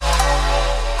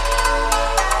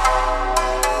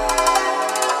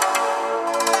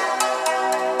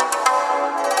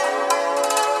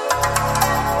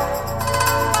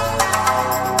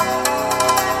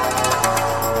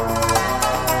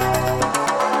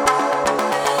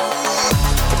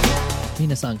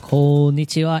Minasan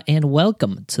konnichiwa and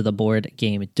welcome to the Board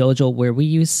Game Dojo, where we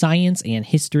use science and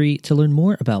history to learn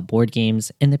more about board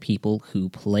games and the people who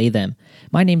play them.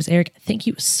 My name is Eric. Thank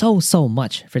you so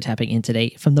much for tapping in today.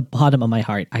 From the bottom of my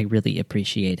heart, I really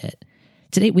appreciate it.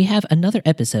 Today we have another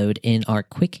episode in our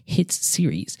Quick Hits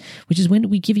series, which is when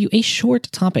we give you a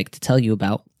short topic to tell you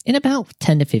about in about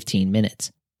 10 to 15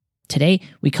 minutes. Today,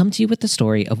 we come to you with the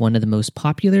story of one of the most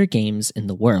popular games in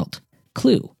the world,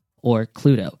 Clue, or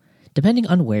Cluedo, depending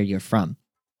on where you're from.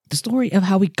 The story of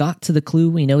how we got to the Clue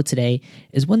we know today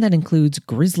is one that includes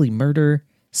grisly murder,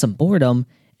 some boredom,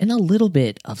 and a little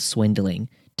bit of swindling,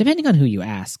 depending on who you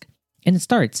ask. And it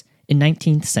starts in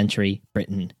 19th century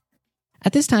Britain.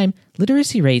 At this time,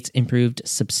 literacy rates improved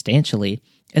substantially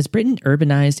as Britain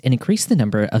urbanized and increased the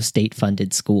number of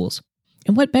state-funded schools.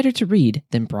 And what better to read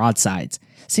than broadsides,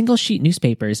 single-sheet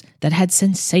newspapers that had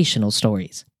sensational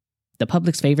stories. The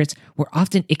public's favorites were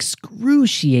often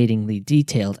excruciatingly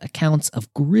detailed accounts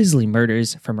of grisly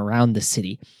murders from around the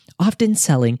city, often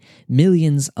selling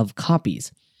millions of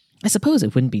copies. I suppose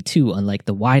it wouldn't be too unlike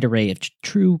the wide array of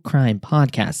true crime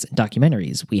podcasts and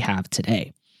documentaries we have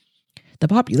today. The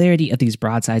popularity of these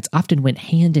broadsides often went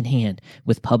hand in hand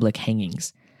with public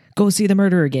hangings. Go see the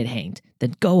murderer get hanged,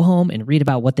 then go home and read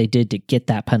about what they did to get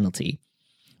that penalty.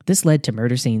 This led to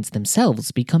murder scenes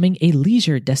themselves becoming a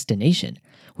leisure destination,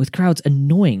 with crowds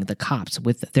annoying the cops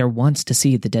with their wants to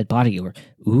see the dead body or,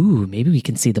 ooh, maybe we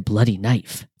can see the bloody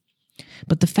knife.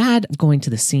 But the fad of going to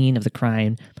the scene of the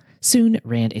crime soon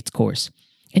ran its course,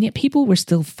 and yet people were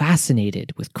still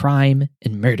fascinated with crime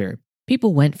and murder.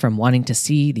 People went from wanting to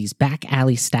see these back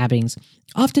alley stabbings,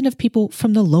 often of people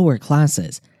from the lower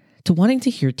classes, to wanting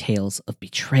to hear tales of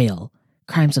betrayal,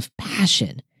 crimes of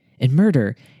passion, and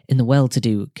murder in the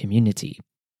well-to-do community.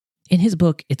 In his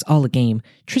book, It's All a Game,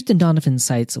 Tristan Donovan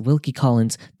cites Wilkie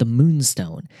Collins' The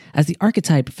Moonstone as the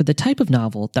archetype for the type of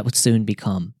novel that would soon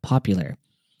become popular.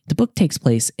 The book takes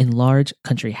place in large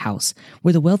country house,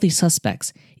 where the wealthy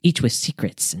suspects, each with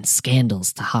secrets and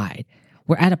scandals to hide,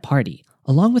 were at a party,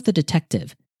 along with the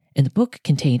detective, and the book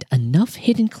contained enough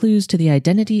hidden clues to the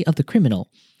identity of the criminal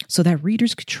so that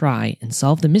readers could try and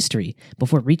solve the mystery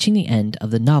before reaching the end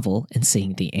of the novel and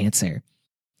seeing the answer.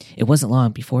 It wasn't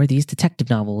long before these detective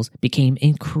novels became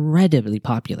incredibly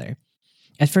popular.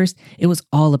 At first, it was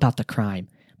all about the crime,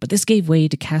 but this gave way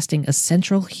to casting a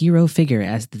central hero figure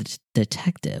as the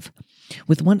detective,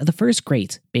 with one of the first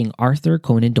greats being Arthur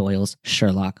Conan Doyle's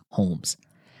Sherlock Holmes.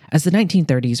 As the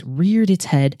 1930s reared its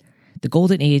head, the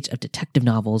golden age of detective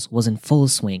novels was in full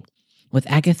swing, with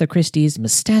Agatha Christie's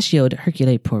mustachioed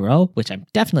Hercule Poirot, which I'm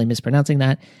definitely mispronouncing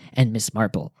that, and Miss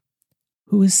Marple,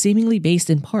 who was seemingly based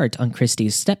in part on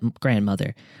Christie's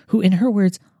step-grandmother, who, in her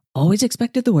words, always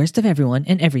expected the worst of everyone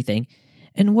and everything,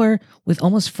 and were, with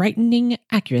almost frightening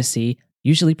accuracy,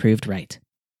 usually proved right.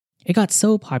 It got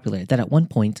so popular that at one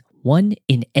point, 1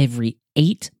 in every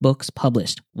 8 books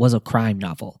published was a crime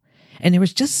novel. And there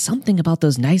was just something about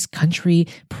those nice country,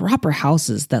 proper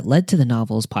houses that led to the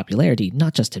novel's popularity,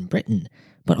 not just in Britain,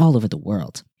 but all over the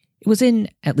world. It was in,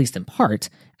 at least in part,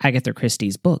 Agatha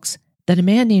Christie's books, that a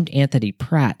man named Anthony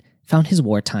Pratt found his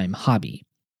wartime hobby.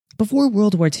 Before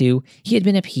World War II, he had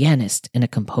been a pianist and a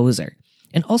composer,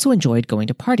 and also enjoyed going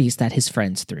to parties that his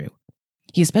friends threw.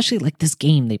 He especially liked this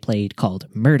game they played called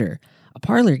Murder, a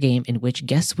parlor game in which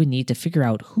guests would need to figure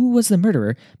out who was the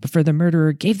murderer before the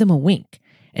murderer gave them a wink,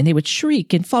 and they would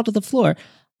shriek and fall to the floor,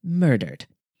 murdered.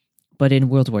 But in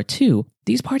World War II,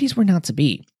 these parties were not to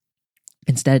be.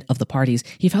 Instead of the parties,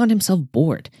 he found himself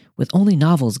bored, with only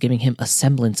novels giving him a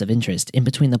semblance of interest in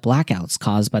between the blackouts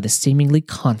caused by the seemingly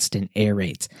constant air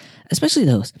raids, especially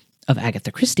those of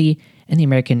Agatha Christie and the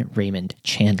American Raymond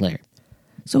Chandler.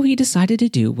 So he decided to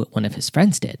do what one of his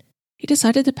friends did. He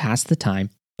decided to pass the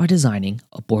time by designing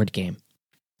a board game.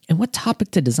 And what topic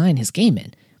to design his game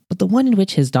in, but the one in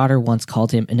which his daughter once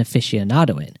called him an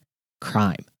aficionado in,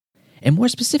 crime. And more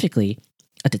specifically,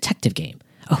 a detective game,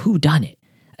 a whodunit,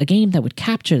 a game that would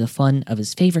capture the fun of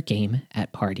his favorite game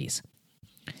at parties.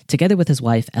 Together with his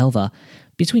wife, Elva,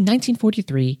 between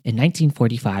 1943 and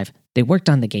 1945, they worked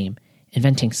on the game,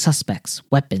 inventing suspects,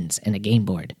 weapons, and a game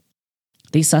board.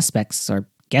 These suspects, or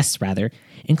guests rather,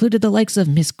 included the likes of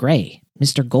Miss Gray,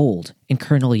 Mr. Gold, and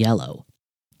Colonel Yellow.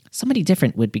 Somebody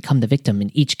different would become the victim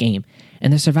in each game,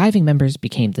 and the surviving members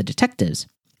became the detectives,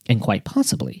 and quite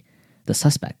possibly, the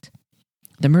suspect.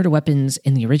 The murder weapons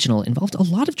in the original involved a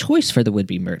lot of choice for the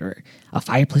would-be murderer. A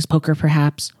fireplace poker,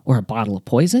 perhaps, or a bottle of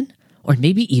poison, or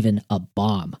maybe even a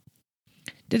bomb.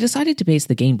 They decided to base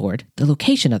the game board, the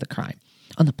location of the crime,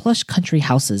 on the plush country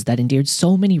houses that endeared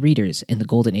so many readers in the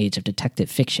golden age of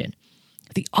detective fiction.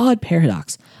 The odd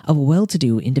paradox of a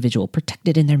well-to-do individual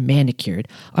protected in their manicured,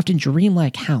 often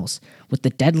dreamlike house with the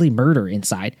deadly murder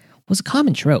inside was a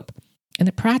common trope, and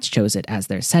the Pratts chose it as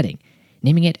their setting,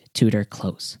 naming it Tudor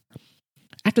Close.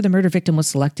 After the murder victim was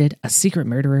selected, a secret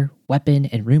murderer, weapon,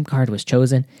 and room card was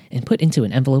chosen and put into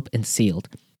an envelope and sealed,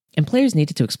 and players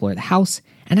needed to explore the house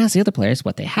and ask the other players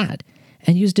what they had,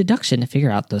 and use deduction to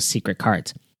figure out those secret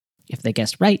cards. If they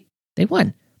guessed right, they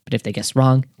won, but if they guessed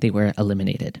wrong, they were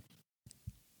eliminated.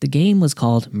 The game was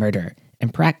called Murder,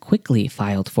 and Pratt quickly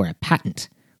filed for a patent,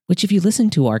 which if you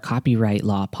listen to our copyright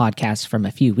law podcast from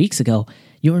a few weeks ago,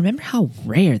 you'll remember how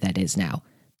rare that is now,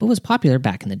 but was popular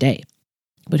back in the day.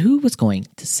 But who was going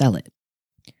to sell it?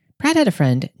 Pratt had a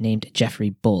friend named Jeffrey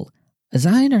Bull, a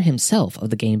designer himself of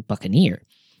the game Buccaneer,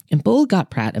 and Bull got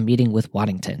Pratt a meeting with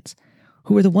Waddingtons,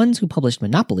 who were the ones who published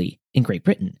Monopoly in Great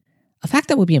Britain, a fact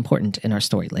that will be important in our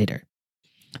story later.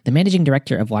 The managing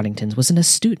director of Waddingtons was an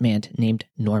astute man named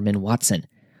Norman Watson,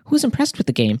 who was impressed with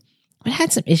the game, but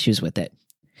had some issues with it.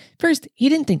 First, he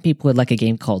didn't think people would like a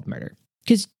game called Murder,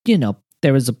 because,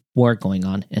 there was a war going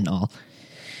on and all.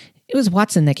 It was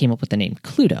Watson that came up with the name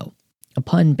Cluedo, a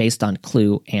pun based on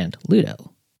Clue and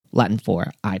Ludo, Latin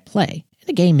for I play, and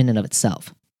a game in and of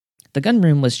itself. The gun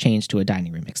room was changed to a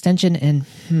dining room extension, and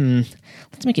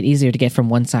let's make it easier to get from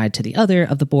one side to the other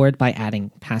of the board by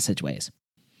adding passageways.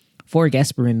 4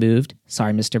 guests were removed,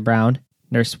 sorry Mr. Brown,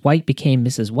 Nurse White became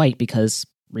Mrs. White because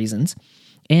reasons,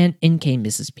 and in came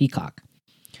Mrs. Peacock.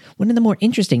 One of the more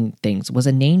interesting things was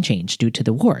a name change due to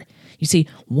the war. You see,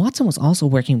 Watson was also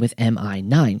working with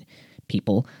MI9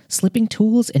 people, slipping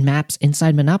tools and maps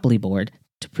inside Monopoly board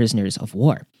to prisoners of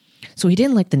war. So he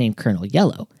didn't like the name Colonel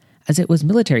Yellow, as it was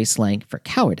military slang for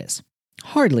cowardice.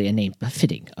 Hardly a name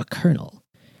befitting a colonel.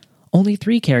 Only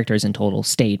 3 characters in total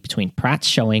stayed between Pratt's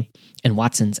showing and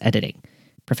Watson's editing: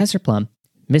 Professor Plum,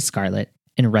 Miss Scarlet,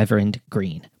 and Reverend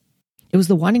Green. It was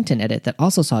the Waddington edit that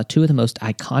also saw 2 of the most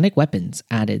iconic weapons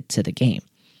added to the game: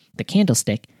 the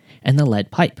candlestick and the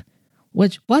lead pipe,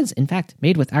 which was, in fact,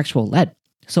 made with actual lead.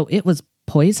 So it was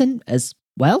poison as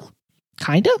well?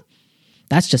 Kinda?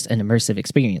 That's just an immersive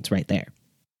experience right there.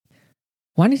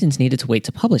 Waddingtons needed to wait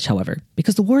to publish, however,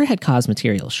 because the war had caused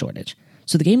material shortage,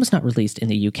 so the game was not released in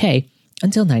the UK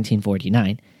until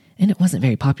 1949, and it wasn't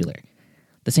very popular.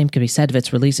 The same could be said of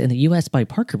its release in the US by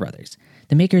Parker Brothers,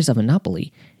 the makers of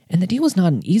Monopoly, and the deal was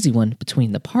not an easy one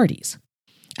between the parties.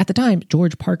 At the time,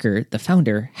 George Parker, the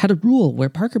founder, had a rule where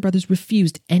Parker Brothers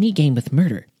refused any game with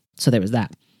murder, so there was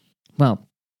that. Well,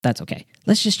 that's okay.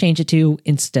 Let's just change it to,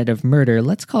 instead of murder,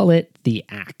 let's call it the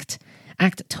Act.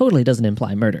 Act totally doesn't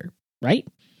imply murder, right?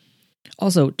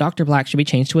 Also, Dr. Black should be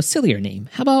changed to a sillier name.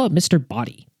 How about Mr.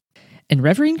 Body? And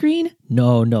Reverend Green?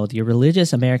 No, the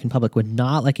religious American public would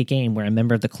not like a game where a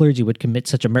member of the clergy would commit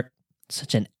such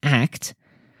an act.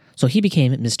 So he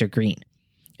became Mr. Green.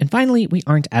 And finally, we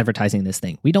aren't advertising this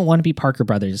thing. We don't want to be Parker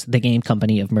Brothers, the game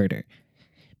company of murder.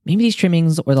 Maybe these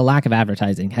trimmings or the lack of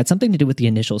advertising had something to do with the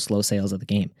initial slow sales of the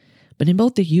game. But in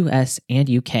both the US and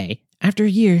UK, after a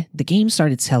year, the game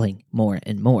started selling more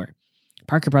and more.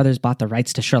 Parker Brothers bought the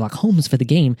rights to Sherlock Holmes for the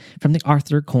game from the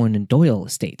Arthur Conan Doyle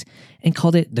estate and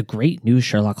called it the Great New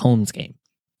Sherlock Holmes Game.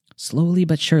 Slowly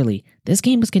but surely, this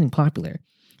game was getting popular,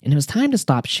 and it was time to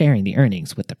stop sharing the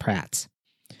earnings with the Pratts.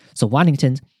 So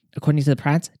Waddingtons, according to the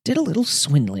Pratts, did a little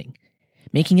swindling,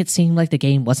 making it seem like the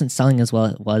game wasn't selling as well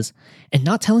as it was, and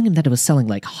not telling him that it was selling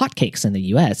like hotcakes in the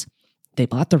US. They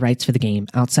bought the rights for the game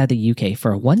outside the UK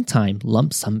for a one-time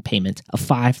lump sum payment of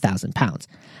 £5,000,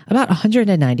 about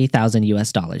 $190,000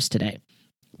 US today.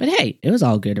 But hey, it was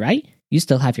all good, right? You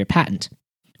still have your patent.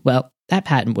 Well, that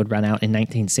patent would run out in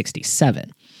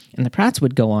 1967, and the Pratts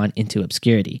would go on into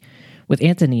obscurity, with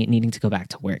Anthony needing to go back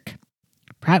to work.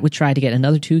 Pratt would try to get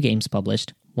another 2 games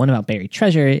published, one about buried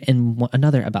treasure and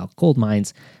another about gold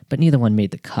mines, but neither one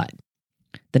made the cut.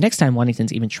 The next time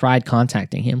Waddingtons even tried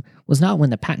contacting him was not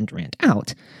when the patent ran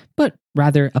out, but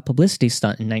rather a publicity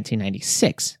stunt in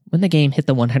 1996 when the game hit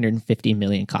the 150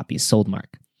 million copies sold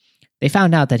mark. They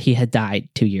found out that he had died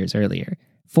 2 years earlier,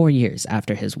 4 years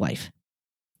after his wife.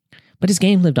 But his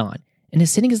game lived on, and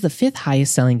is sitting as the 5th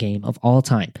highest selling game of all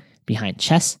time, behind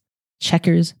chess,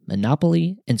 checkers,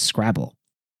 Monopoly, and Scrabble.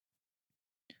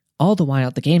 All the while,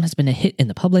 the game has been a hit in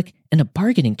the public and a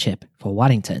bargaining chip for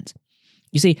Waddingtons.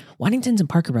 You see, Waddingtons and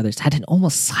Parker Brothers had an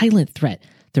almost silent threat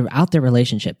throughout their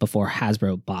relationship before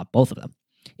Hasbro bought both of them.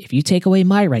 If you take away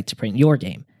my right to print your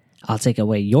game, I'll take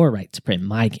away your right to print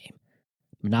my game.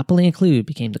 Monopoly and Clue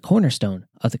became the cornerstone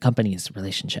of the company's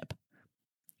relationship.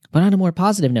 But on a more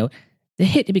positive note, the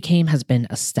hit it became has been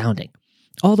astounding,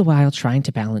 all the while trying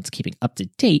to balance keeping up to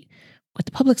date with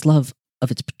the public's love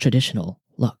of its traditional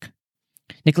look.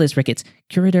 Nicholas Ricketts,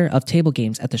 curator of table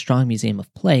games at the Strong Museum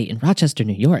of Play in Rochester,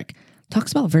 New York,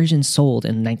 talks about versions sold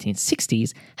in the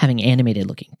 1960s having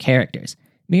animated-looking characters,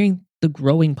 mirroring the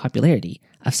growing popularity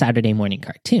of Saturday morning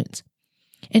cartoons.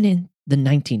 And in the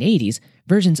 1980s,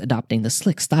 versions adopting the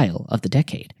slick style of the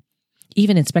decade.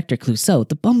 Even Inspector Clouseau,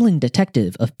 the bumbling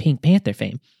detective of Pink Panther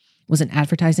fame, was an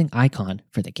advertising icon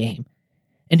for the game.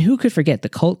 And who could forget the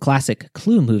cult classic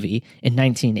Clue movie in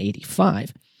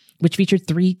 1985, which featured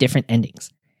 3 different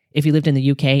endings. If you lived in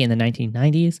the UK in the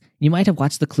 1990s, you might have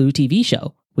watched the Clue TV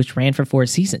show, which ran for 4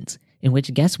 seasons, in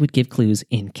which guests would give clues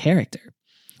in character.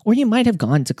 Or you might have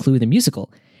gone to Clue the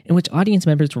musical, in which audience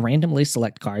members randomly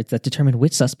select cards that determine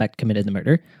which suspect committed the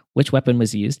murder, which weapon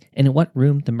was used, and in what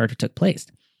room the murder took place.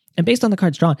 And based on the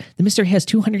cards drawn, the mystery has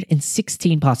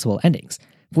 216 possible endings,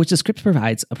 for which the script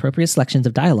provides appropriate selections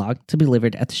of dialogue to be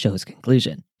delivered at the show's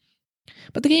conclusion.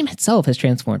 But the game itself has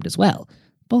transformed as well,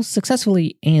 both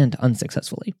successfully and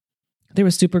unsuccessfully. There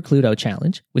was Super Cluedo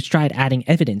Challenge, which tried adding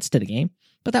evidence to the game,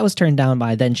 but that was turned down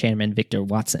by then-chairman Victor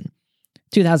Watson.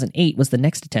 2008 was the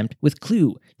next attempt with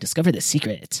Clue, Discover the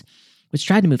Secret, which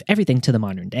tried to move everything to the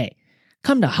modern day.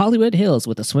 Come to Hollywood Hills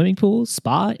with a swimming pool,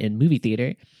 spa, and movie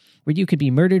theater, where you could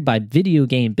be murdered by video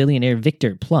game billionaire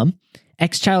Victor Plum,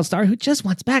 ex-child star who just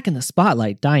wants back in the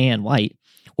spotlight Diane White,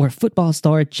 or football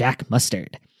star Jack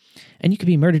Mustard. And you could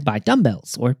be murdered by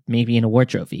dumbbells, or maybe an award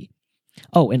trophy.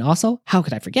 Oh, and also, how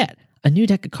could I forget? A new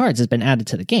deck of cards has been added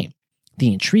to the game,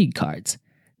 the Intrigue cards.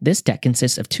 This deck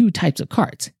consists of 2 types of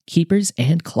cards, Keepers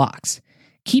and Clocks.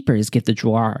 Keepers give the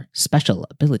drawer special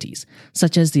abilities,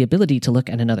 such as the ability to look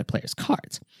at another player's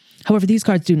cards. However, these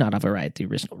cards do not override the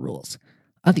original rules.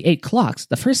 Of the 8 clocks,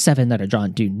 the first 7 that are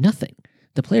drawn do nothing.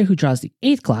 The player who draws the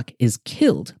 8th clock is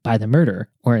killed by the murderer,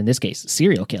 or in this case,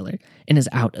 serial killer, and is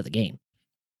out of the game.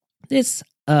 This,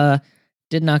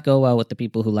 did not go well with the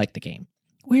people who liked the game.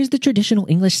 Where's the traditional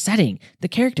English setting? The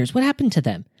characters, what happened to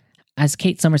them? As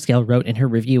Kate Summerscale wrote in her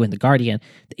review in The Guardian,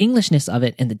 the Englishness of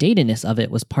it and the datedness of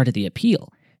it was part of the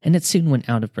appeal, and it soon went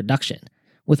out of production,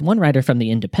 with one writer from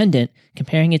The Independent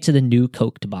comparing it to the new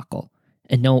Coke debacle.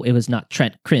 And no, it was not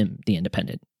Trent Crimm, The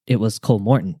Independent. It was Cole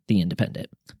Morton, The Independent.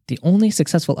 The only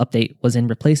successful update was in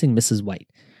replacing Mrs. White,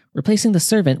 replacing the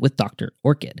servant with Dr.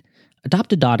 Orchid,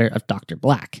 adopted daughter of Dr.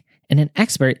 Black, and an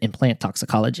expert in plant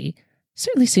toxicology.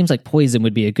 Certainly seems like poison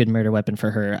would be a good murder weapon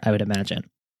for her, I would imagine.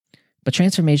 But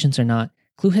transformations or not,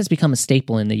 Clue has become a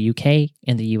staple in the UK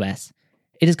and the US.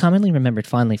 It is commonly remembered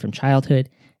fondly from childhood,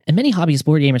 and many hobbyist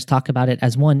board gamers talk about it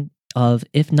as one of,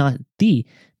 if not the,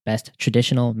 best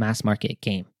traditional mass-market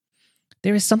game.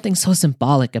 There is something so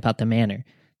symbolic about the manner,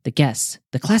 the guests,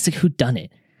 the classic whodunit,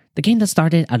 the game that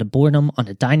started out of boredom on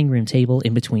a dining room table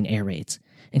in between air raids,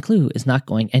 and Clue is not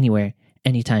going anywhere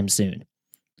anytime soon.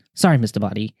 Sorry, Mr.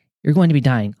 Body, you're going to be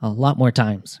dying a lot more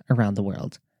times around the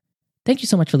world. Thank you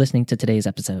so much for listening to today's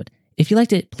episode. If you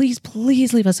liked it, please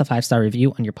leave us a 5-star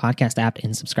review on your podcast app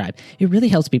and subscribe. It really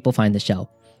helps people find the show.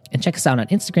 And check us out on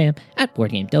Instagram at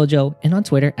Board Game Dojo and on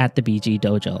Twitter at the BG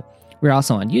Dojo. We're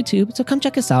also on YouTube, so come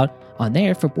check us out on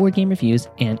there for board game reviews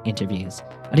and interviews.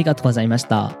 ありがとうございまし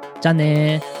た。じゃあ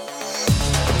ねー。